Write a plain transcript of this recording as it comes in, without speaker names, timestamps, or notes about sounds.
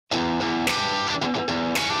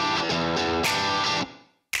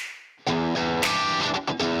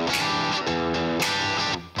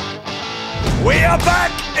We are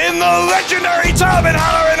back in the legendary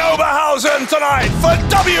Turbinenhalle in Oberhausen tonight for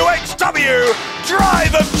wXw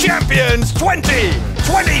Drive of Champions 2023.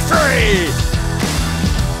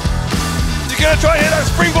 He's going to try and hit that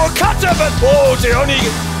springboard cutter, but oh dear, only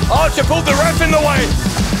Archer pulled the ref in the way.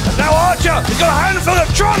 And now Archer, he's got a handful of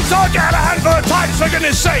trunks. Archer had a handful of tights, for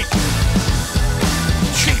goodness sake.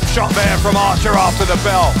 Cheap shot there from Archer after the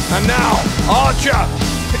bell. And now Archer,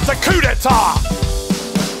 it's a coup d'etat.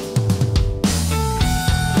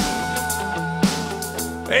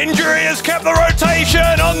 Injury has kept the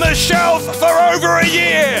rotation on the shelf for over a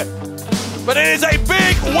year. But it is a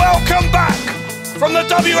big welcome back from the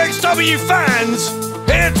wXw fans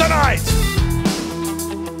here tonight.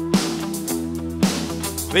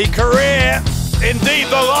 The career, indeed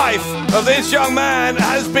the life, of this young man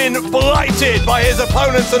has been blighted by his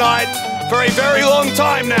opponent tonight for a very long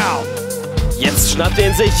time now. Jetzt schnappt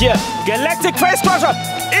ihn sich hier. Galactic Face Crusher.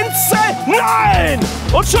 Inside. Nein!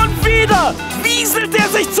 Und schon wieder wieselt er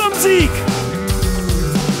sich zum Sieg.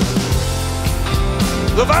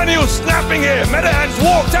 Levaniel snapping here. Medahan's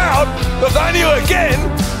walked out. Levaniel again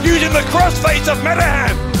using the crossface of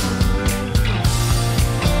Medahan.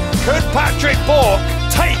 Could Patrick Bork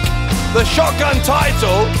take the Shotgun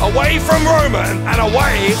title away from Roman and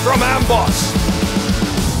away from Amboss?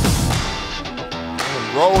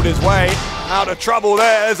 Rolled his way out of trouble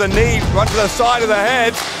there. There's a knee right to the side of the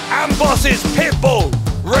head. Amboss's Pitbull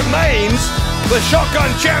remains the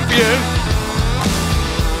Shotgun champion.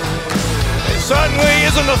 It certainly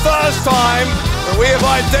isn't the first time that we have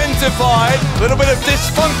identified a little bit of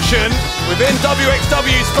dysfunction within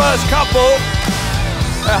wXw's first couple.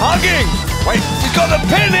 They're hugging. Wait, she's got the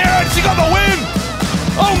pin here and she got the win.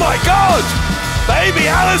 Oh my God.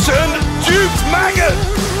 Baby Allison duped Maggot.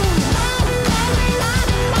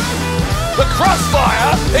 The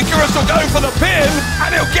crossfire, Icarus will go for the pin,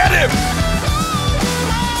 and he'll get him!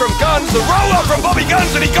 From Guns, the roll-up from Bobby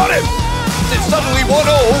Guns, and he got him! It's suddenly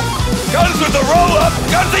 1-all. Guns with the roll-up,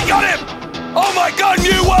 Guns, he got him! Oh my God,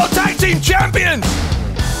 new World Tag Team Champions!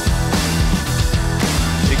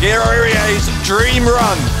 Shigeru Irie's dream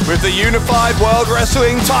run with the Unified World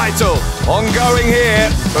Wrestling title. Ongoing here,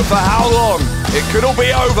 but for how long? It could all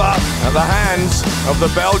be over at the hands of the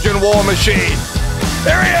Belgian War Machine.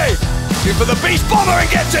 Irie! For the Beast Bomber and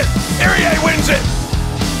gets it! Irie wins it!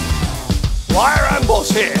 Wire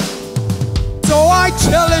Amboss here. So I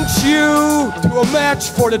challenge you to a match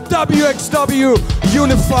for the wXw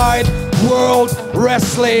Unified World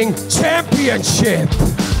Wrestling Championship.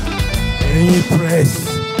 Any place,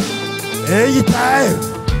 any time.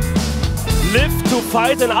 Live to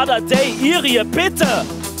fight another day, Irie, bitte!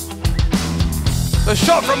 The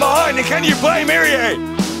shot from behind, and can you blame Irie?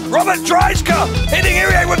 Robert Dreisker hitting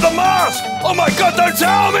Irie with the mask! Oh my God, don't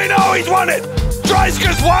tell me! No, he's won it!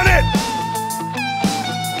 Dreisker's won it!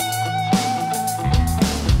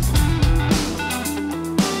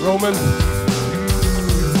 Roman.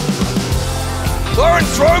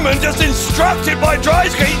 Lawrence Roman just instructed by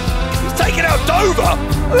Dreisker. He's taking out Dover.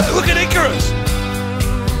 Look at Icarus.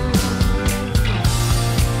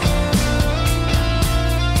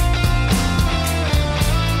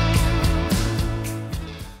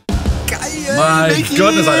 Mein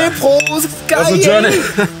Gott, ist Alter. Prost, geil. Das ist eine Journey.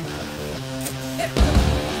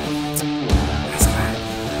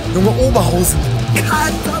 Junge, Oberhausen.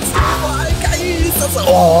 Katastrophal, geil ist das.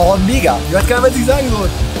 Oh, mega. Ich weiß gar nicht, was ich sagen soll.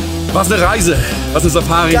 Was eine Reise, was eine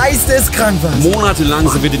Safari. Geisteskrank was. Monatelang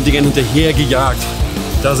sind wir den Dingern hinterher gejagt.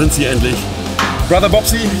 Da sind sie endlich. Brother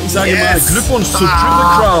Bobsy, ich sage mal Glückwunsch zu Triple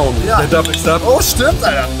Crown, der Double Stub. Oh, stimmt,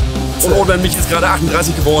 Alter. Und Owen Mich ist gerade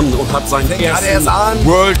 38 geworden und hat seinen ersten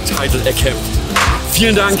World Title erkämpft.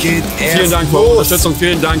 Vielen Dank, vielen Dank für eure Unterstützung,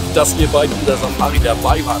 vielen Dank, dass ihr bei dieser Safari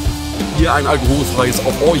dabei wart. Hier ein alkoholfreies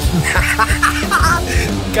auf euch.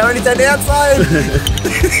 Kann doch nicht dein Ernst sein.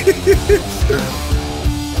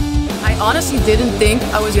 I honestly didn't think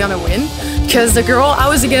I was gonna win because the girl I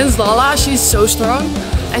was against, Lala, she's so strong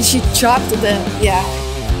and she chopped the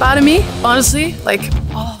out of me, honestly, like,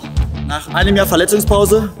 oh. Nach einem Jahr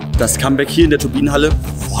Verletzungspause, das Comeback hier in der Turbinenhalle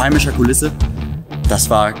vor heimischer Kulisse, das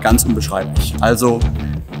war ganz unbeschreiblich. Also,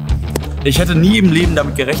 ich hätte nie im Leben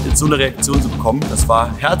damit gerechnet, so eine Reaktion zu bekommen. Das war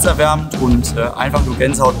herzerwärmend und einfach nur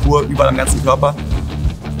Gänsehaut pur, überall am ganzen Körper.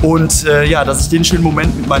 Und ja, dass ich den schönen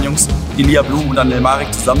Moment mit meinen Jungs Elia Blum und dann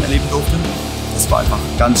Marek zusammen erleben durfte, das war einfach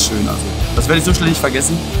ganz schön. Also, das werde ich so schnell nicht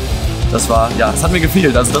vergessen. Das war, ja, das hat mir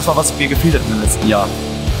gefehlt. Also das war, was mir gefehlt hat in den letzten Jahren.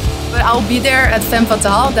 But I'll be there at Femme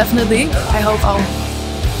Fatale, definitely. I hope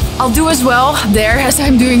I'll do as well there as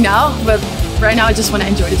I'm doing now. But right now I just want to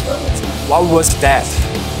enjoy this world. What was that?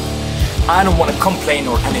 I don't want to complain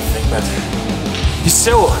or anything, but you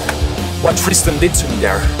saw what Tristan did to me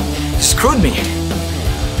there. He screwed me.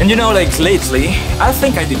 And you know, like lately, I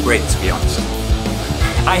think I did great, to be honest.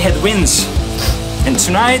 I had wins. And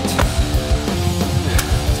tonight,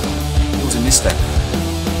 it was a misstep.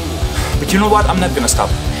 But you know what? I'm not gonna stop.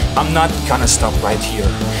 I'm not gonna stop right here.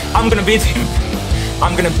 I'm gonna beat him.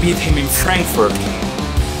 I'm gonna beat him in Frankfurt.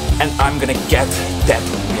 And I'm gonna get that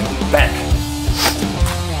win back.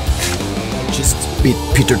 Just beat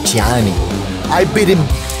Peter Tiani. I beat him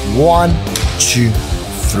 1, 2,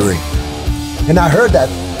 3. And I heard that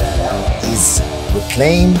he's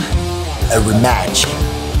reclaim a rematch.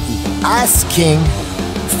 He's asking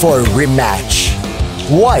for a rematch.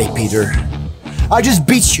 Why, Peter? I just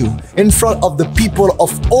beat you in front of the people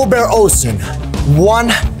of Oberosen.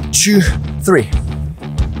 1, 2, 3.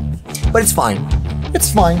 But it's fine.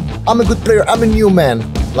 It's fine. I'm a good player. I'm a new man.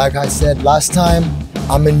 Like I said last time,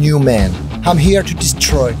 I'm a new man. I'm here to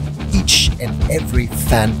destroy each and every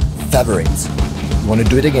fan favorite. You want to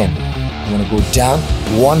do it again? You want to go down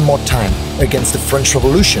one more time against the French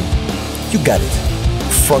Revolution? You got it.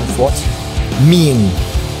 Frankfurt, mean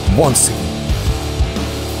once again.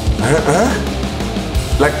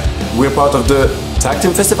 Like, we're part of the tag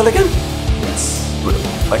team festival again? Yes.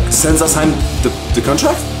 Like, Senza signed the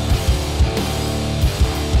contract?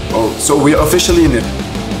 Oh, so we're officially in it.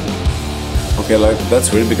 Okay, like,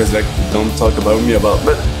 that's weird because, like, don't talk about me about,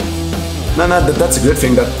 but no, that's a good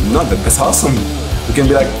thing. That's awesome. We can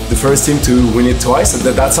be like the first team to win it twice.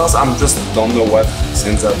 That's awesome. I'm just don't know what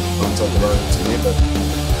since I don't talk about it to me, but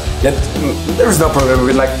yet there is no problem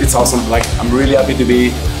with, like, it's awesome. Like, I'm really happy to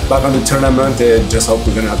be back on the tournament. Just hope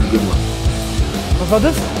we're gonna have a good one. Was war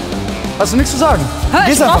das? Hast du nichts zu sagen?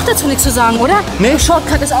 Ich brauch dazu nichts zu sagen, oder? Nee.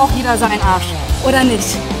 Shortcut ist auch jeder sein Arsch, oder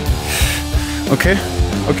nicht? Okay.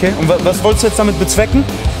 Und was wolltest du jetzt damit bezwecken?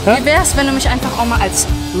 Wie wär's, wenn du mich einfach auch mal als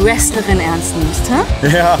Wrestlerin ernst nimmst,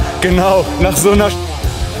 hä? Ja, genau. Nach so einer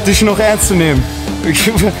dich noch ernst zu nehmen.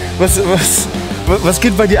 Was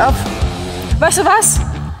geht bei dir ab? Weißt du was?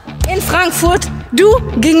 In Frankfurt, du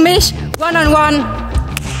gegen mich, one-on-one,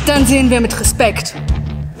 dann sehen wir mit Respekt.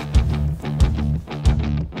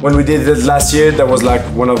 When we did it last year, that was like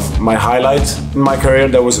one of my highlights in my career.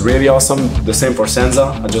 That was really awesome. The same for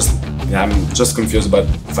Senza. I'm just confused about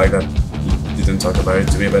the fact that you didn't talk about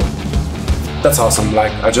it to me, but that's awesome.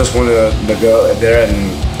 Like, I just want to go there and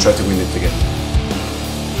try to win it again.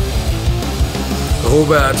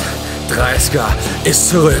 Robert Dreisker ist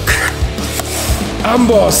zurück.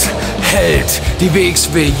 Amboss hält die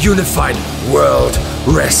wXw Unified World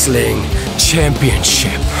Wrestling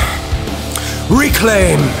Championship.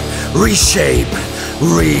 Reclaim, reshape,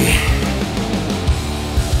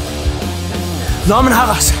 Norman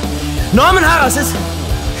Harras ist...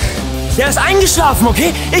 Der ist eingeschlafen,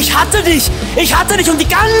 okay? Ich hatte dich und die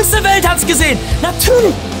ganze Welt hat's gesehen.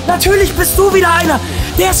 Natürlich bist du wieder einer,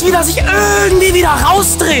 der es wieder sich irgendwie wieder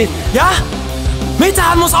rausdreht, ja?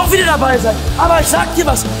 Metehan muss auch wieder dabei sein. Aber ich sag dir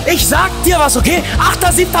was, okay?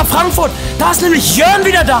 8.7. Frankfurt, da ist nämlich Jörn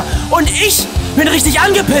wieder da. Und ich bin richtig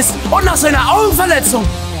angepisst. Und nach seiner Augenverletzung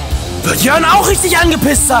wird Jörn auch richtig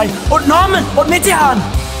angepisst sein. Und Norman und Metehan.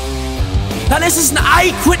 Dann ist es ein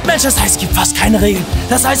I-Quit-Match, das heißt, es gibt fast keine Regeln.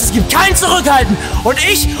 Das heißt, es gibt kein Zurückhalten. Und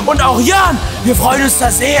ich und auch Jörn, wir freuen uns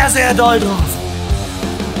da sehr, sehr doll drauf.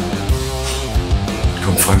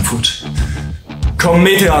 Komm, Frankfurt. Komm,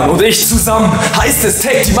 Metehan und ich zusammen heißt es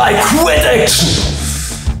Tag Team I-Quit-Action.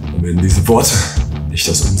 Und wenn diese Worte nicht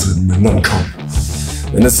aus unseren Mündern kommen,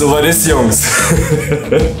 wenn es soweit ist, Jungs,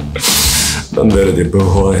 dann werdet ihr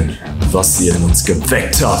bereuen, was ihr in uns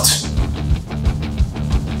geweckt habt.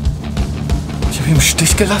 Ich habe ihn im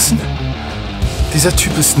Stich gelassen? Dieser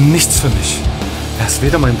Typ ist nichts für mich. Er ist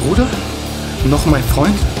weder mein Bruder, noch mein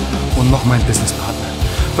Freund und noch mein Businesspartner.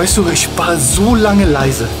 Weißt du, ich war so lange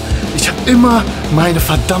leise. Ich habe immer meine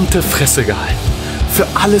verdammte Fresse gehalten. Für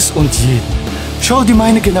alles und jeden. Schau dir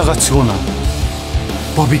meine Generation an.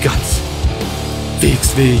 Bobby Guns,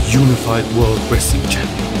 wXw Unified World Wrestling Champion.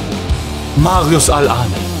 Marius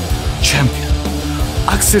Al-Ani, Champion.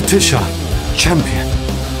 Axel Tischer, Champion.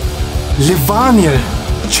 Levaniel,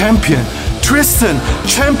 Champion. Tristan,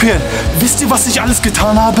 Champion. Wisst ihr, was ich alles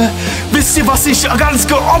getan habe? Wisst ihr, was ich alles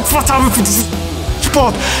geopfert habe für diesen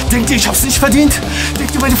Sport? Denkt ihr, ich hab's nicht verdient?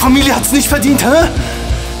 Denkt ihr, meine Familie hat's nicht verdient? Hä?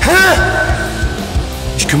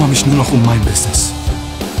 Ich kümmere mich nur noch um mein Business.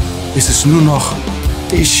 Es ist nur noch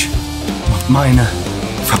ich und meine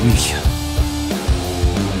Familie.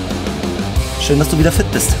 Schön, dass du wieder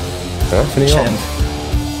fit bist. Ja, finde ich auch.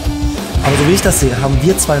 Aber so wie ich das sehe, haben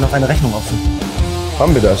wir zwei noch eine Rechnung offen.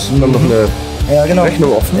 Haben wir das? Wir haben noch eine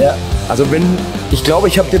Rechnung offen. Ja. Also ich glaube,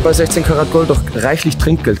 ich habe dir bei 16 Karat Gold doch reichlich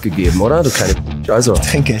Trinkgeld gegeben, oder? Du kleine Also.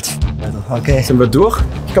 Trinkgeld. Also, okay. Sind wir durch?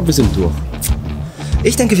 Ich glaube, wir sind durch.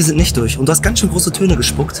 Ich denke, wir sind nicht durch. Und du hast ganz schön große Töne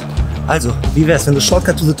gespuckt. Also, wie wär's, wenn du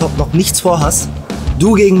Shortcut to the Top noch nichts vorhast?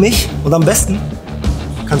 Du gegen mich und am besten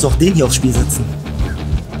kannst du auch den hier aufs Spiel setzen.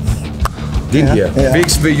 Den hier.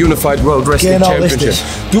 WXW Unified World Wrestling Genau, Championship. richtig.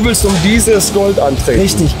 Du willst um dieses Gold antreten.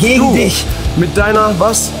 Richtig, gegen dich. Mit deiner,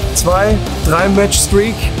 2, 3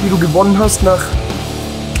 Match-Streak, die du gewonnen hast nach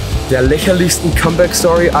der lächerlichsten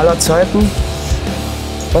Comeback-Story aller Zeiten.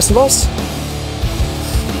 Weißt du was?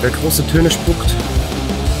 Wer große Töne spuckt,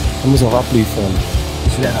 der muss auch abliefern.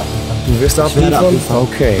 Ich werde abliefern. Du wirst abliefern?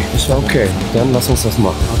 Okay. Okay, dann lass uns das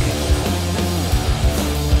machen. Okay.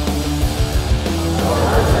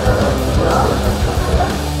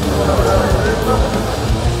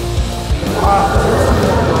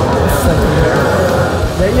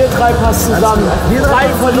 Ja, ihr drei passt zusammen. 3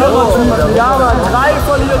 Verlierertypen. Ja, Mann, 3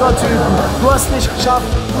 Verlierertypen. Du hast nicht geschafft.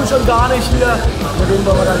 Du schon gar nicht hier. Mit dem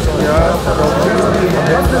wollen wir dann so. Ja,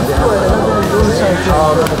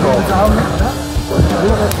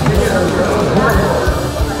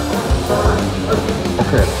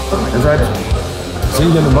 okay. Ihr seid hier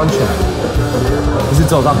eine Mannschaft. Wie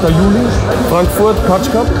sieht's aus? 8. Juli? Frankfurt,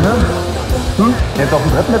 Catch Cup? Ja. Hm? Ihr habt auch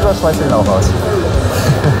einen dritten etwas, schmeißt den auch aus.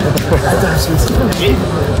 Alter, was willst du denn reden?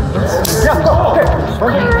 Ja, okay.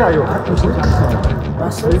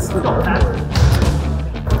 Was willst du?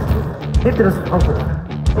 Hebt dir das auf.